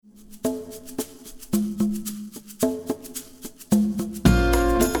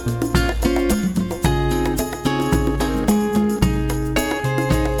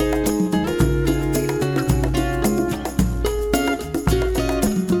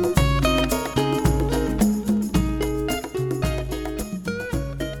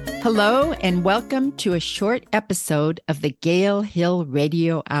Hello, and welcome to a short episode of the Gale Hill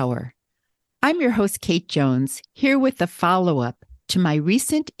Radio Hour. I'm your host, Kate Jones, here with the follow-up to my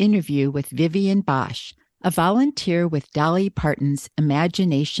recent interview with Vivian Bosch, a volunteer with Dolly Parton's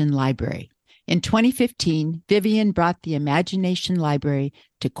Imagination Library. In 2015, Vivian brought the Imagination Library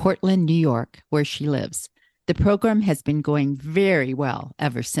to Cortland, New York, where she lives. The program has been going very well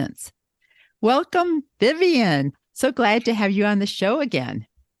ever since. Welcome, Vivian. So glad to have you on the show again.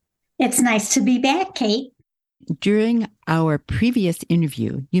 It's nice to be back, Kate. During our previous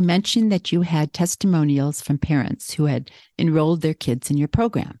interview, you mentioned that you had testimonials from parents who had enrolled their kids in your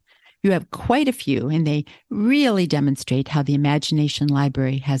program. You have quite a few, and they really demonstrate how the Imagination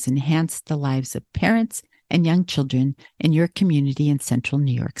Library has enhanced the lives of parents and young children in your community in central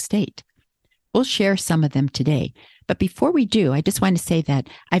New York State. We'll share some of them today. But before we do, I just want to say that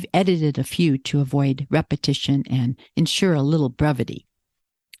I've edited a few to avoid repetition and ensure a little brevity.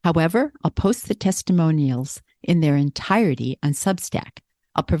 However, I'll post the testimonials in their entirety on Substack.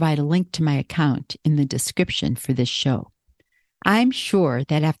 I'll provide a link to my account in the description for this show. I'm sure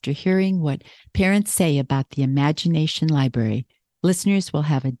that after hearing what parents say about the Imagination Library, listeners will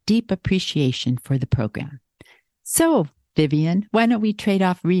have a deep appreciation for the program. So, Vivian, why don't we trade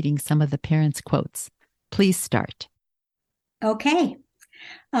off reading some of the parents' quotes? Please start. Okay.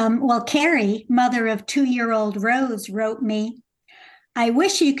 Carrie, mother of 2-year-old Rose, wrote me, "I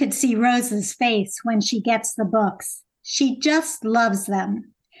wish you could see Rose's face when she gets the books. She just loves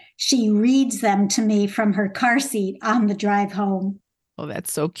them. She reads them to me from her car seat on the drive home." Oh,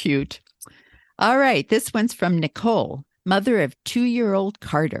 that's so cute. All right, this one's from Nicole, mother of 2-year-old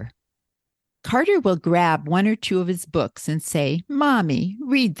Carter. Carter will grab one or two of his books and say, "Mommy,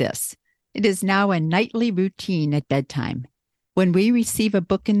 read this." It is now a nightly routine at bedtime. When we receive a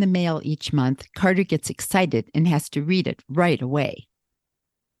book in the mail each month, Carter gets excited and has to read it right away.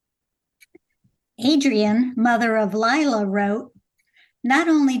 Adrian, mother of Lila, wrote, "Not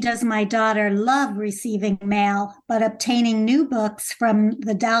only does my daughter love receiving mail, but obtaining new books from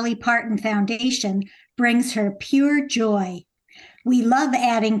the Dolly Parton Foundation brings her pure joy. We love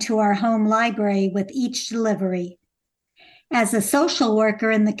adding to our home library with each delivery. As a social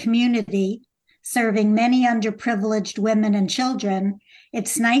worker in the community, serving many underprivileged women and children,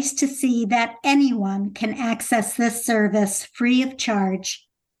 it's nice to see that anyone can access this service free of charge."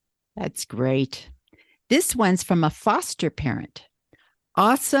 That's great. This one's from a foster parent.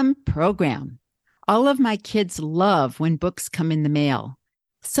 Awesome program. All of my kids love when books come in the mail.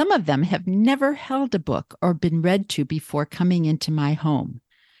 Some of them have never held a book or been read to before coming into my home.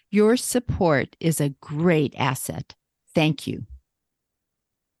 Your support is a great asset. Thank you.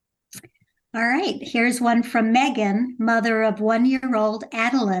 All right, here's one from Megan, mother of 1-year-old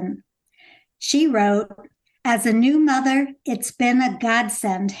Adeline. She wrote, "As a new mother, it's been a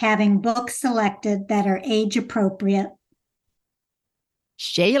godsend having books selected that are age appropriate."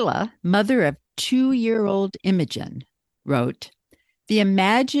 Shayla, mother of 2-year-old Imogen, wrote, "The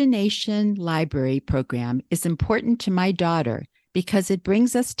Imagination Library program is important to my daughter because it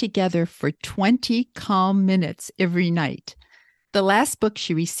brings us together for 20 calm minutes every night. The last book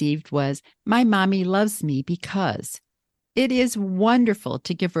she received was My Mommy Loves Me Because. It is wonderful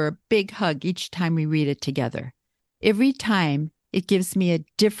to give her a big hug each time we read it together. Every time, it gives me a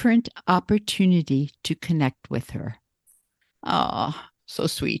different opportunity to connect with her." Oh, so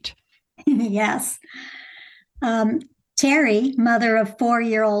sweet. Yes. Terry, mother of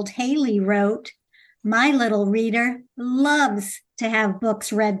 4-year-old Haley, wrote, "My little reader loves to have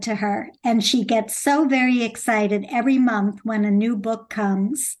books read to her, and she gets so very excited every month when a new book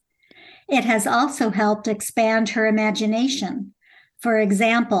comes. It has also helped expand her imagination. For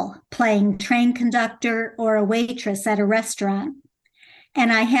example, playing train conductor or a waitress at a restaurant.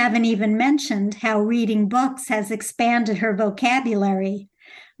 And I haven't even mentioned how reading books has expanded her vocabulary.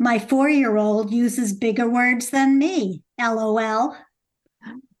 My 4-year-old uses bigger words than me, LOL."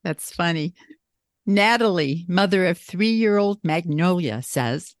 That's funny. Natalie, mother of 3-year-old Magnolia,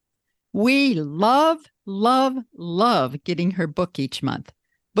 says, "We love, love, love getting her book each month.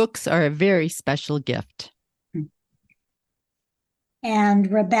 Books are a very special gift."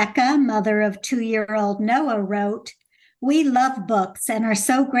 And Rebecca, mother of 2-year-old Noah, wrote, "We love books and are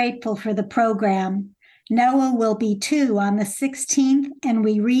so grateful for the program. Noah will be 2 on the 16th, and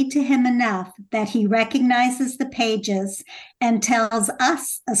we read to him enough that he recognizes the pages and tells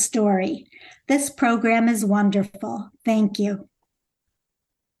us a story. This program is wonderful. Thank you."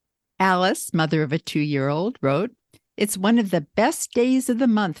 Alice, mother of a 2-year-old, wrote, "It's one of the best days of the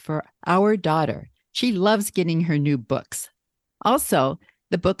month for our daughter. She loves getting her new books. Also,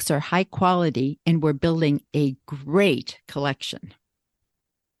 the books are high quality and we're building a great collection."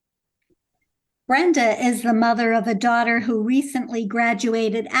 Brenda is the mother of a daughter who recently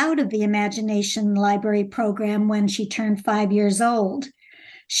graduated out of the Imagination Library program when she turned 5 years old.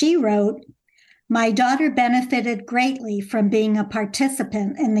 She wrote, "My daughter benefited greatly from being a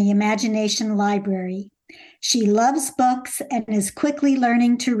participant in the Imagination Library. She loves books and is quickly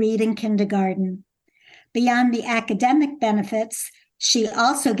learning to read in kindergarten. Beyond the academic benefits, she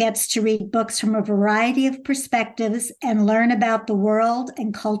also gets to read books from a variety of perspectives and learn about the world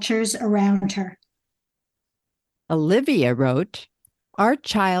and cultures around her." Olivia wrote, "Our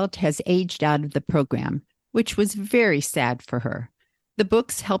child has aged out of the program, which was very sad for her. The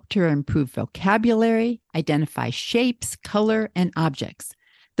books helped her improve vocabulary, identify shapes, color, and objects.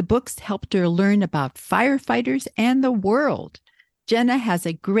 The books helped her learn about firefighters and the world. Jenna has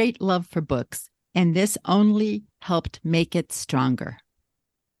a great love for books, and this only helped make it stronger."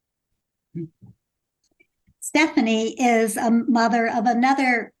 Stephanie is a mother of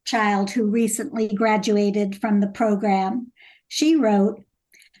another child who recently graduated from the program. She wrote,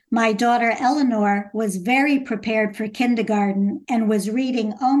 "My daughter Eleanor was very prepared for kindergarten and was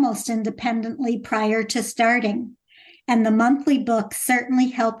reading almost independently prior to starting, and the monthly book certainly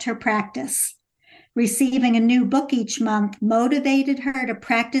helped her practice. Receiving a new book each month motivated her to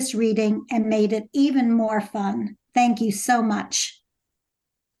practice reading and made it even more fun. Thank you so much."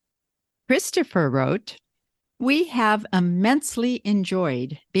 Christopher wrote, "We have immensely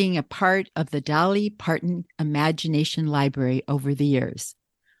enjoyed being a part of the Dolly Parton Imagination Library over the years.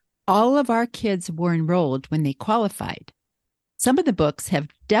 All of our kids were enrolled when they qualified. Some of the books have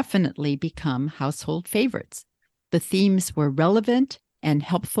definitely become household favorites. The themes were relevant and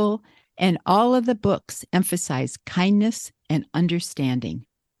helpful, and all of the books emphasize kindness and understanding."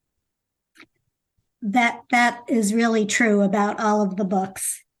 That is really true about all of the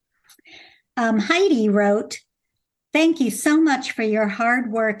books. Heidi wrote, "Thank you so much for your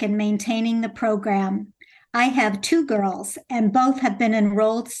hard work in maintaining the program. I have 2 girls, and both have been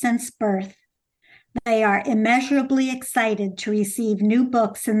enrolled since birth. They are immeasurably excited to receive new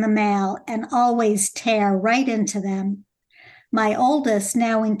books in the mail and always tear right into them. My oldest,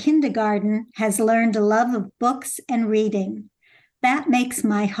 now in kindergarten, has learned a love of books and reading. That makes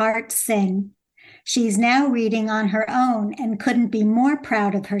my heart sing. She's now reading on her own and couldn't be more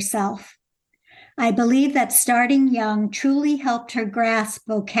proud of herself. I believe that starting young truly helped her grasp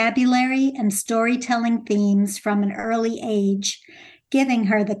vocabulary and storytelling themes from an early age, giving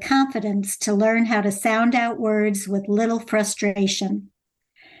her the confidence to learn how to sound out words with little frustration.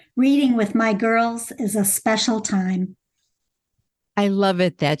 Reading with my girls is a special time." I love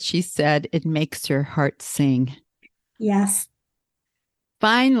it that she said it makes her heart sing. Yes.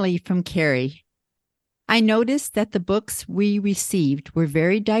 Finally, from Carrie, "I noticed that the books we received were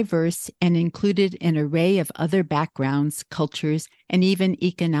very diverse and included an array of other backgrounds, cultures, and even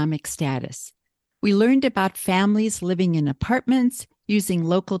economic status. We learned about families living in apartments, using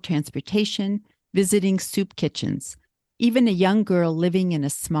local transportation, visiting soup kitchens, even a young girl living in a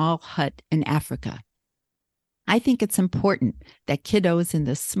small hut in Africa. I think it's important that kiddos in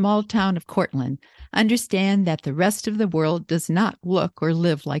the small town of Cortland understand that the rest of the world does not look or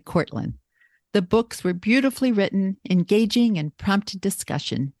live like Cortland. The books were beautifully written, engaging, and prompted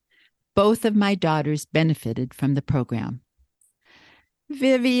discussion. Both of my daughters benefited from the program."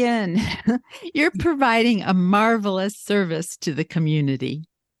 Vivian, you're providing a marvelous service to the community.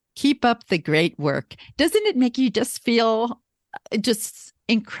 Keep up the great work. Doesn't it make you just feel just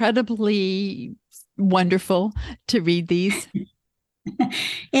incredibly wonderful to read these?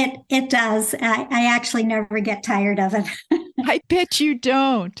 It does. I actually never get tired of it. I bet you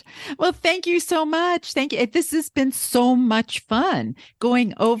don't. Well, thank you so much. Thank you. This has been so much fun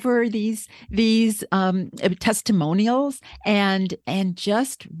going over these testimonials and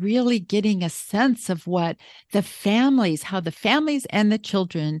just really getting a sense of what how the families and the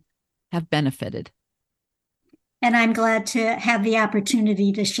children have benefited. And I'm glad to have the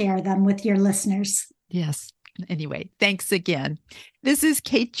opportunity to share them with your listeners. Yes. Anyway, thanks again. This is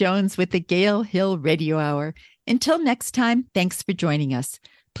Kate Jones with the Gale Hill Radio Hour. Until next time, thanks for joining us.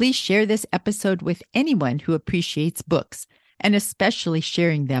 Please share this episode with anyone who appreciates books, and especially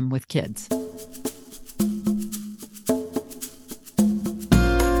sharing them with kids.